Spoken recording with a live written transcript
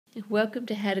Welcome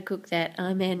to How to Cook That.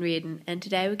 I'm Reardon, and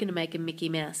today we're going to make a Mickey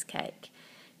Mouse cake.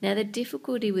 Now, the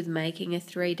difficulty with making a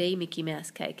 3D Mickey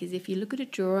Mouse cake is if you look at a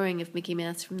drawing of Mickey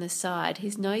Mouse from the side,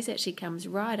 his nose actually comes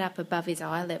right up above his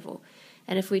eye level.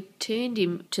 And if we turned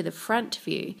him to the front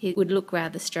view, he would look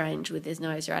rather strange with his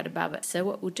nose right above it. So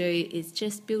what we'll do is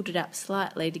just build it up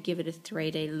slightly to give it a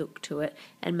 3D look to it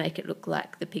and make it look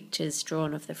like the pictures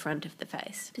drawn of the front of the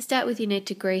face. To start with, you need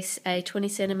to grease a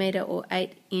 20cm or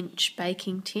 8-inch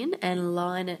baking tin and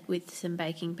line it with some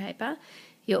baking paper.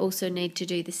 You also need to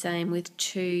do the same with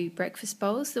 2 breakfast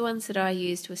bowls. The ones that I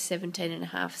used were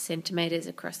 17.5 centimetres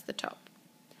across the top.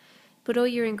 Put all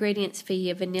your ingredients for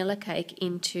your vanilla cake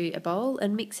into a bowl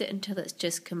and mix it until it's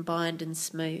just combined and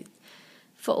smooth.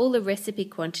 For all the recipe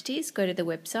quantities, go to the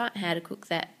website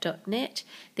howtocookthat.net.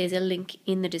 There's a link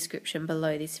in the description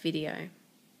below this video.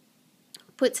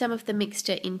 Put some of the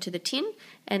mixture into the tin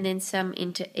and then some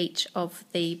into each of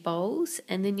the bowls,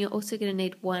 and then you're also going to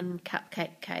need 1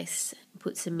 cupcake case.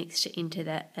 Put some mixture into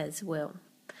that as well.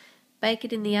 Bake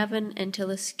it in the oven until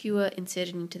a skewer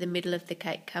inserted into the middle of the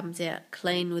cake comes out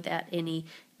clean without any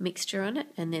mixture on it,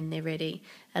 and then they're ready.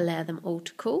 Allow them all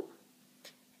to cool.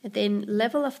 And then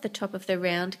level off the top of the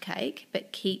round cake,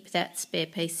 but keep that spare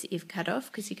piece that you've cut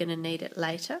off because you're going to need it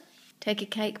later. Take a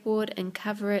cake board and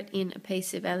cover it in a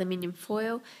piece of aluminium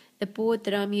foil. The board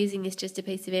that I'm using is just a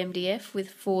piece of MDF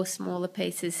with 4 smaller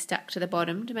pieces stuck to the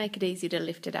bottom to make it easy to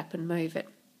lift it up and move it.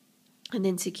 And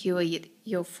then secure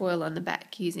your foil on the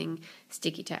back using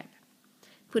sticky tape.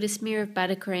 Put a smear of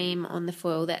buttercream on the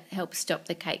foil that helps stop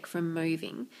the cake from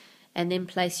moving, and then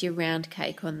place your round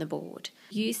cake on the board.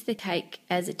 Use the cake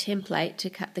as a template to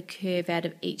cut the curve out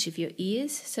of each of your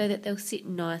ears so that they'll sit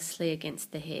nicely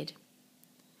against the head.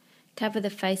 Cover the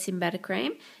face in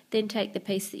buttercream, then take the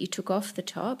piece that you took off the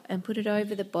top and put it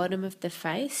over the bottom of the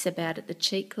face, about at the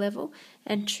cheek level,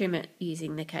 and trim it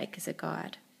using the cake as a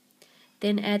guide.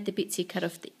 Then add the bits you cut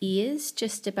off the ears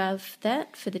just above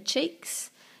that for the cheeks,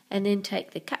 and then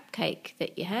take the cupcake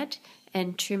that you had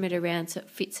and trim it around so it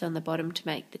fits on the bottom to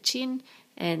make the chin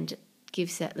and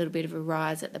gives that little bit of a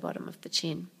rise at the bottom of the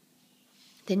chin.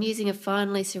 Then using a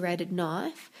finely serrated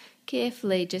knife,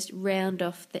 carefully just round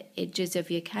off the edges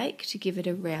of your cake to give it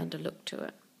a rounder look to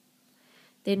it.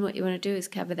 Then what you want to do is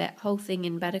cover that whole thing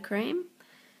in buttercream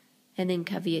and then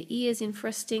cover your ears in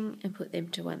frosting and put them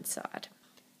to one side.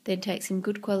 Then take some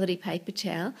good quality paper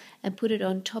towel and put it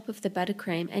on top of the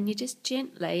buttercream, and you just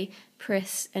gently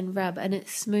press and rub, and it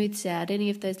smooths out any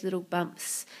of those little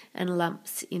bumps and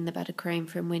lumps in the buttercream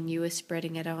from when you were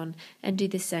spreading it on, and do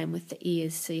the same with the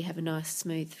ears so you have a nice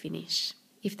smooth finish.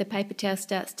 If the paper towel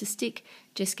starts to stick,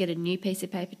 just get a new piece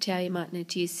of paper towel. You might need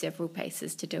to use several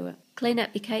pieces to do it. Clean up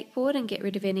your cake board and get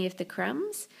rid of any of the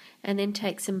crumbs, and then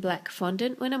take some black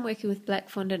fondant. When I'm working with black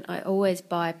fondant, I always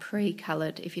buy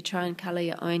pre-coloured. If you try and colour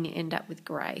your own, you end up with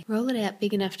grey. Roll it out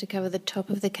big enough to cover the top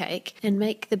of the cake and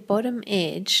make the bottom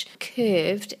edge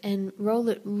curved and roll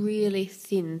it really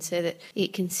thin so that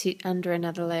it can sit under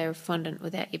another layer of fondant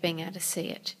without you being able to see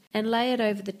it. And lay it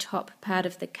over the top part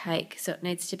of the cake, so it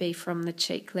needs to be from the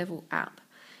cheek level up.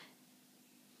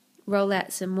 Roll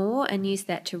out some more and use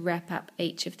that to wrap up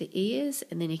each of the ears,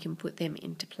 and then you can put them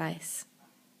into place.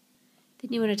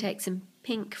 Then you want to take some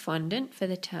pink fondant for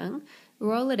the tongue,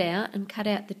 roll it out and cut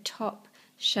out the top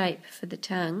shape for the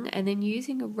tongue, and then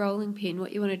using a rolling pin,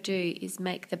 what you want to do is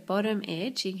make the bottom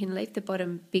edge, you can leave the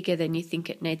bottom bigger than you think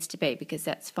it needs to be because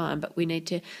that's fine, but we need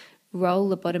to roll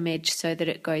the bottom edge so that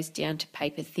it goes down to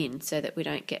paper thin so that we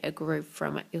don't get a groove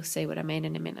from it. You'll see what I mean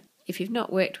in a minute. If you've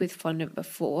not worked with fondant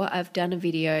before, I've done a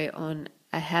video on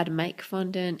how to make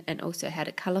fondant and also how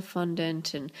to colour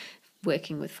fondant and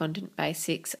working with fondant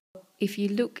basics. If you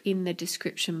look in the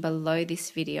description below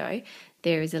this video,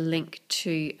 there is a link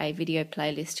to a video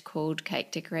playlist called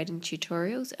Cake Decorating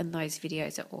Tutorials, and those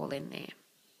videos are all in there.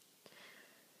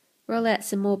 Roll out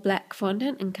some more black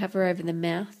fondant and cover over the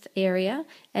mouth area,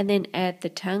 and then add the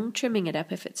tongue, trimming it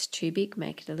up if it's too big,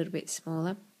 make it a little bit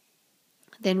smaller.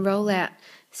 Then roll out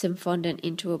some fondant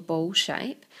into a ball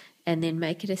shape and then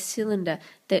make it a cylinder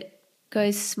that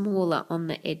goes smaller on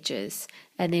the edges,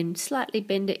 and then slightly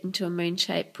bend it into a moon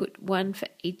shape. Put 1 for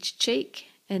each cheek,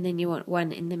 and then you want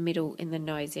 1 in the middle in the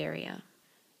nose area.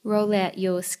 Roll out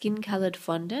your skin coloured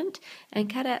fondant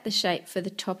and cut out the shape for the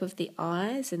top of the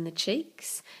eyes and the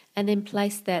cheeks, and then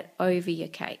place that over your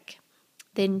cake.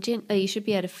 Then gently, you should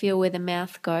be able to feel where the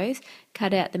mouth goes.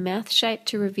 Cut out the mouth shape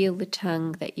to reveal the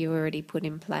tongue that you already put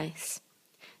in place.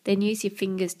 Then use your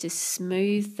fingers to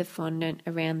smooth the fondant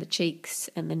around the cheeks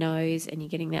and the nose, and you're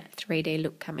getting that 3D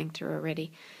look coming through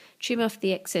already. Trim off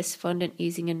the excess fondant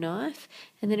using a knife,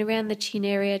 and then around the chin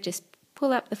area just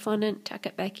pull up the fondant, tuck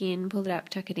it back in, pull it up,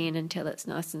 tuck it in until it's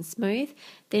nice and smooth.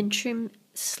 Then trim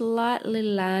slightly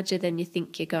larger than you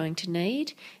think you're going to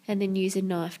need, and then use a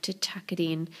knife to tuck it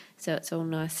in so it's all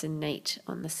nice and neat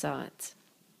on the sides.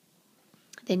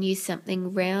 Then use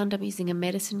something round, I'm using a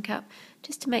medicine cup,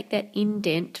 just to make that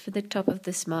indent for the top of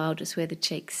the smile, just where the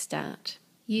cheeks start.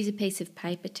 Use a piece of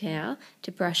paper towel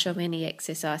to brush off any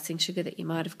excess icing sugar that you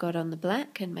might have got on the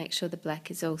black, and make sure the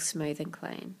black is all smooth and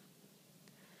clean.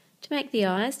 To make the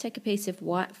eyes, take a piece of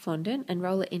white fondant and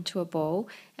roll it into a ball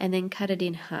and then cut it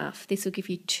in half. This will give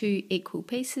you 2 equal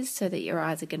pieces so that your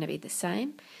eyes are going to be the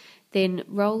same. Then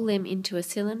roll them into a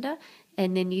cylinder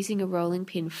and then using a rolling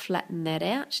pin flatten that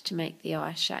out to make the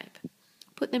eye shape.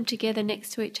 Put them together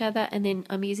next to each other, and then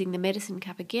I'm using the medicine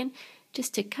cup again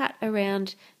just to cut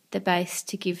around the base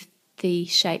to give the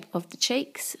shape of the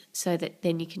cheeks, so that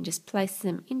then you can just place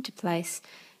them into place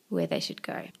where they should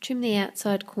go. Trim the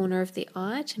outside corner of the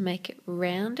eye to make it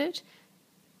rounded,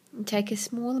 and take a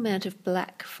small amount of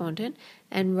black fondant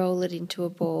and roll it into a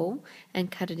ball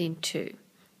and cut it in 2.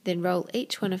 Then roll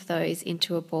each one of those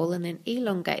into a ball and then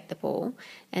elongate the ball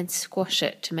and squash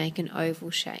it to make an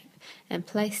oval shape, and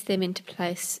place them into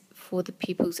place for the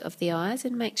pupils of the eyes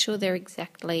and make sure they're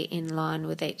exactly in line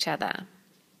with each other.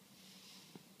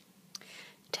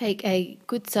 Take a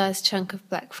good sized chunk of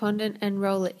black fondant and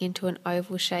roll it into an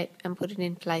oval shape and put it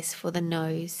in place for the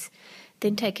nose.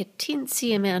 Then take a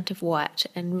tinsy amount of white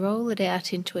and roll it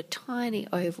out into a tiny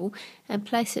oval and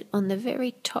place it on the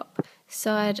very top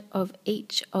side of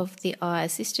each of the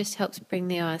eyes. This just helps bring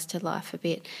the eyes to life a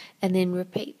bit, and then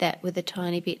repeat that with a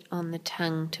tiny bit on the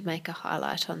tongue to make a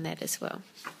highlight on that as well.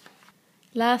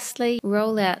 Lastly,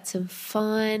 roll out some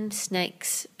fine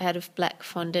snakes out of black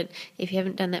fondant. If you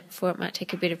haven't done that before, it might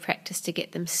take a bit of practice to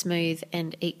get them smooth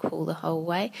and equal the whole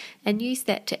way, and use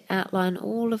that to outline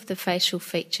all of the facial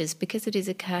features. Because it is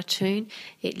a cartoon,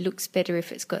 it looks better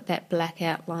if it's got that black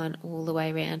outline all the way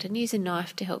around, and use a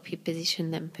knife to help you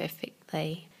position them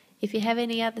perfectly. If you have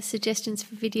any other suggestions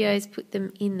for videos, put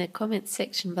them in the comments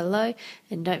section below,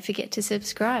 and don't forget to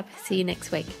subscribe. See you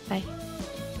next week. Bye.